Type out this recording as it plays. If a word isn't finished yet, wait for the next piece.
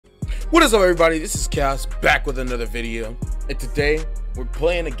What is up, everybody? This is Chaos back with another video, and today we're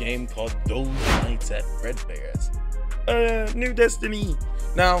playing a game called Those Nights at Fredbears. New Destiny.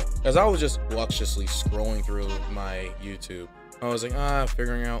 Now, as I was just lusciously scrolling through my YouTube, I was like,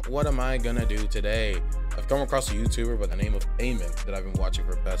 figuring out what am I gonna do today. I've come across a YouTuber by the name of Eamon that I've been watching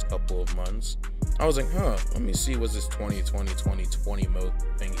for the past couple of months. I was like, let me see what's this 2020 mode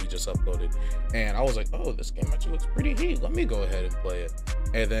thing he just uploaded. And I was like, oh, this game actually looks pretty heat. Let me go ahead and play it.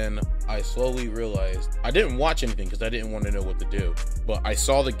 And then I slowly realized I didn't watch anything because I didn't want to know what to do. But I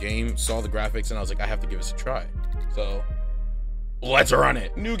saw the game, saw the graphics, and I was like, I have to give this a try. So let's run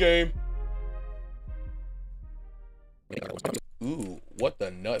it. New game. Ooh, what the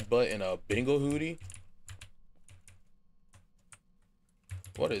nut butt in a bingo hootie?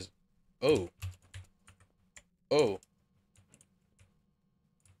 What is... Oh,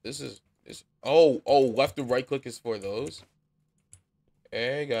 this is left and right click is for those.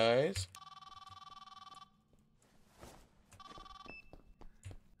 Hey guys, hello,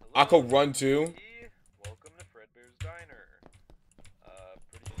 I could run too. Welcome to Fredbears Diner.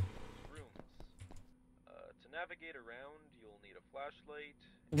 Pretty rooms. To navigate around, you'll need a flashlight.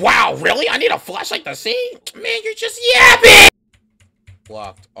 Wow, really? I need a flashlight to see? Man, you're just yapping.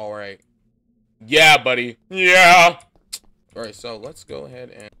 Locked. All right. Yeah, buddy. Yeah. All right, so let's go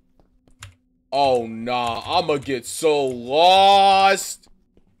ahead and... Oh, nah. I'm gonna get so lost.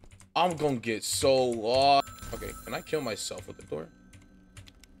 I'm gonna get so lost. Okay, can I kill myself with the door?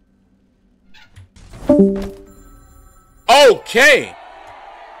 Okay.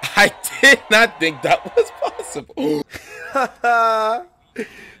 I did not think that was possible.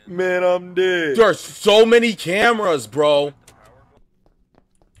 Man, I'm dead. There are so many cameras, bro.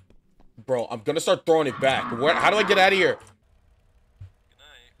 Bro, I'm gonna start throwing it back. How do I get out of here?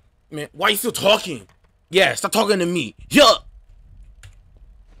 Man, why are you still talking? Yeah, stop talking to me. Yeah.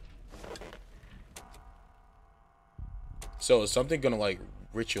 So is something gonna like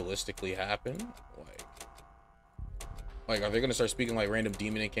ritualistically happen? Like are they gonna start speaking like random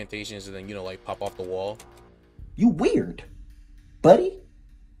demon incantations and then, you know, like pop off the wall? You weird, buddy.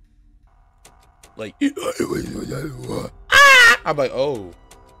 Like I'm like, oh.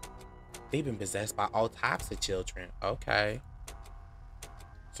 They've been possessed by all types of children. Okay.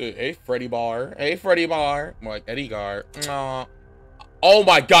 So, hey, Freddy Bar. Hey, Freddy Bar. More like Eddie Gar. Oh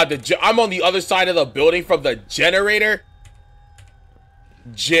my God, I'm on the other side of the building from the generator.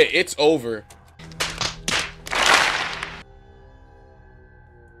 It's over.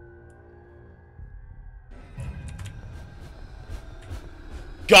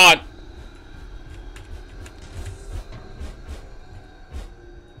 God.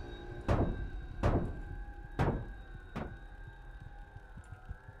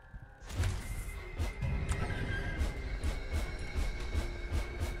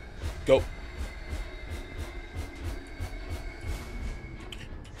 Go.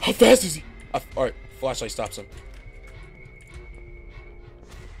 How fast is he? Alright, flashlight stops him.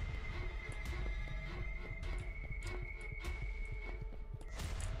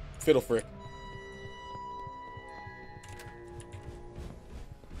 Fiddle frick.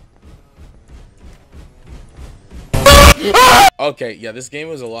 Okay, yeah, this game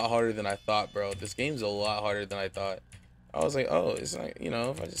was a lot harder than I thought, bro. This game's a lot harder than I thought. I was like, oh, it's like, you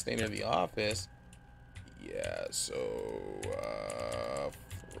know, if I just stay near the office. Yeah, so,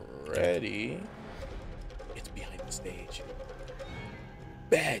 Freddy. It's behind the stage.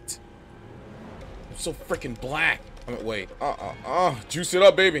 Bet. I'm so freaking black. I mean, wait. Juice it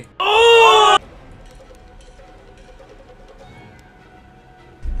up, baby. Oh!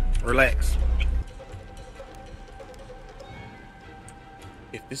 Relax.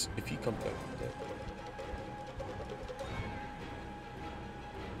 If he comes back.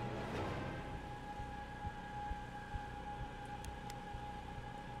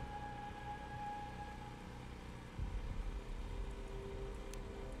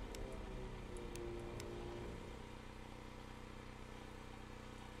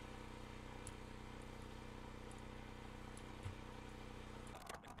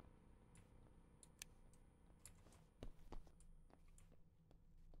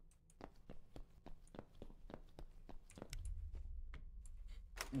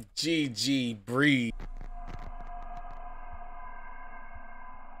 GG, breathe.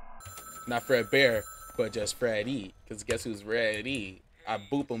 Not Fred Bear, but just Freddy. Because guess who's ready? I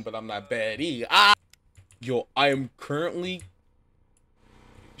boop him, but I'm not baddie. Yo, I am currently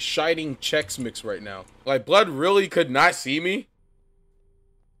shining Chex Mix right now. Like, Blood really could not see me.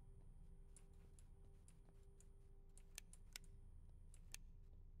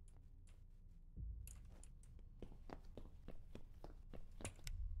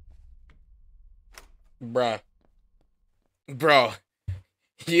 Bruh. Bro.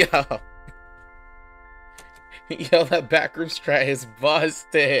 Yo. Yo, that backrooms try is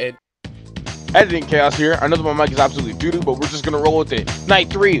busted. Editing Chaos here. I know that my mic is absolutely doo-doo, but we're just gonna roll with it. Night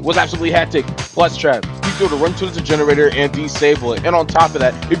 3 was absolutely hectic. Plus trap. He's able to run to the generator and disable it. And on top of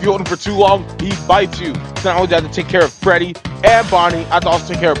that, if you hold him for too long, he bites you. So not only do I have to take care of Freddy and Bonnie, I have to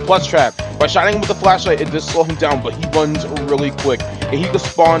also take care of Plus Trap. By shining him with the flashlight, it does slow him down, but he runs really quick. And he can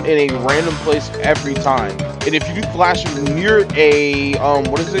spawn in a random place every time. And if you do flash him near a,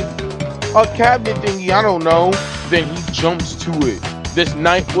 what is it? A cabinet thingy, I don't know, then he jumps to it. This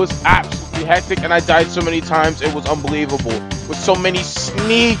night was absolutely hectic, and I died so many times, it was unbelievable. With so many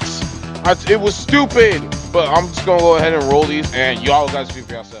sneaks, it was stupid. But I'm just gonna go ahead and roll these, and y'all guys speak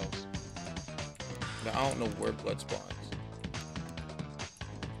for yourselves. Now, I don't know where blood spawns.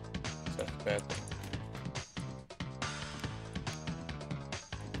 That's a bad thing.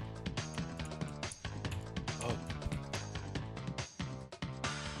 Oh.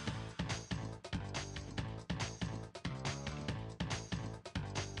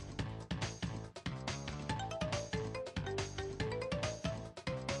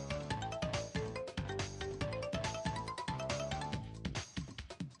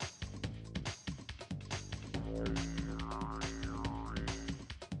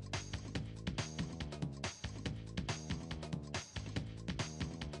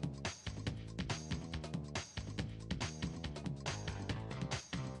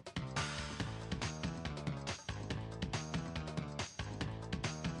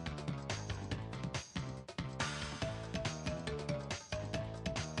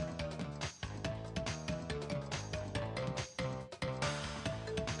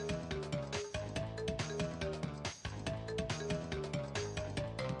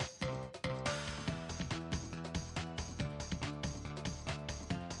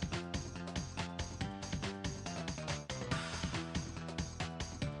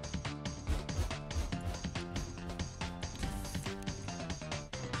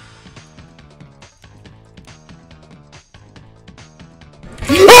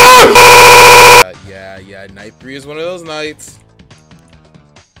 Yeah, night 3 is one of those nights.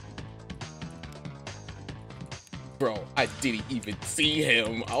 Bro, I didn't even see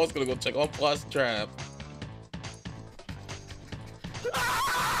him. I was gonna go check on Plus Trap.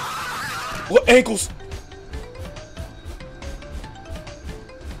 What ankles?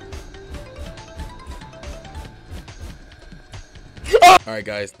 Alright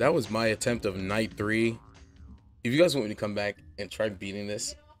guys, that was my attempt of night 3. If you guys want me to come back and try beating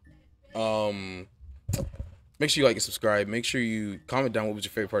this, make sure you like and subscribe. Make sure you comment down what was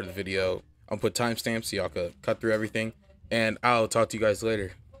your favorite part of the video. I'll put timestamps so y'all can cut through everything. And I'll talk to you guys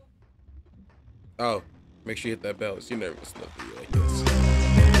later. Oh, make sure you hit that bell so you never miss another video like this.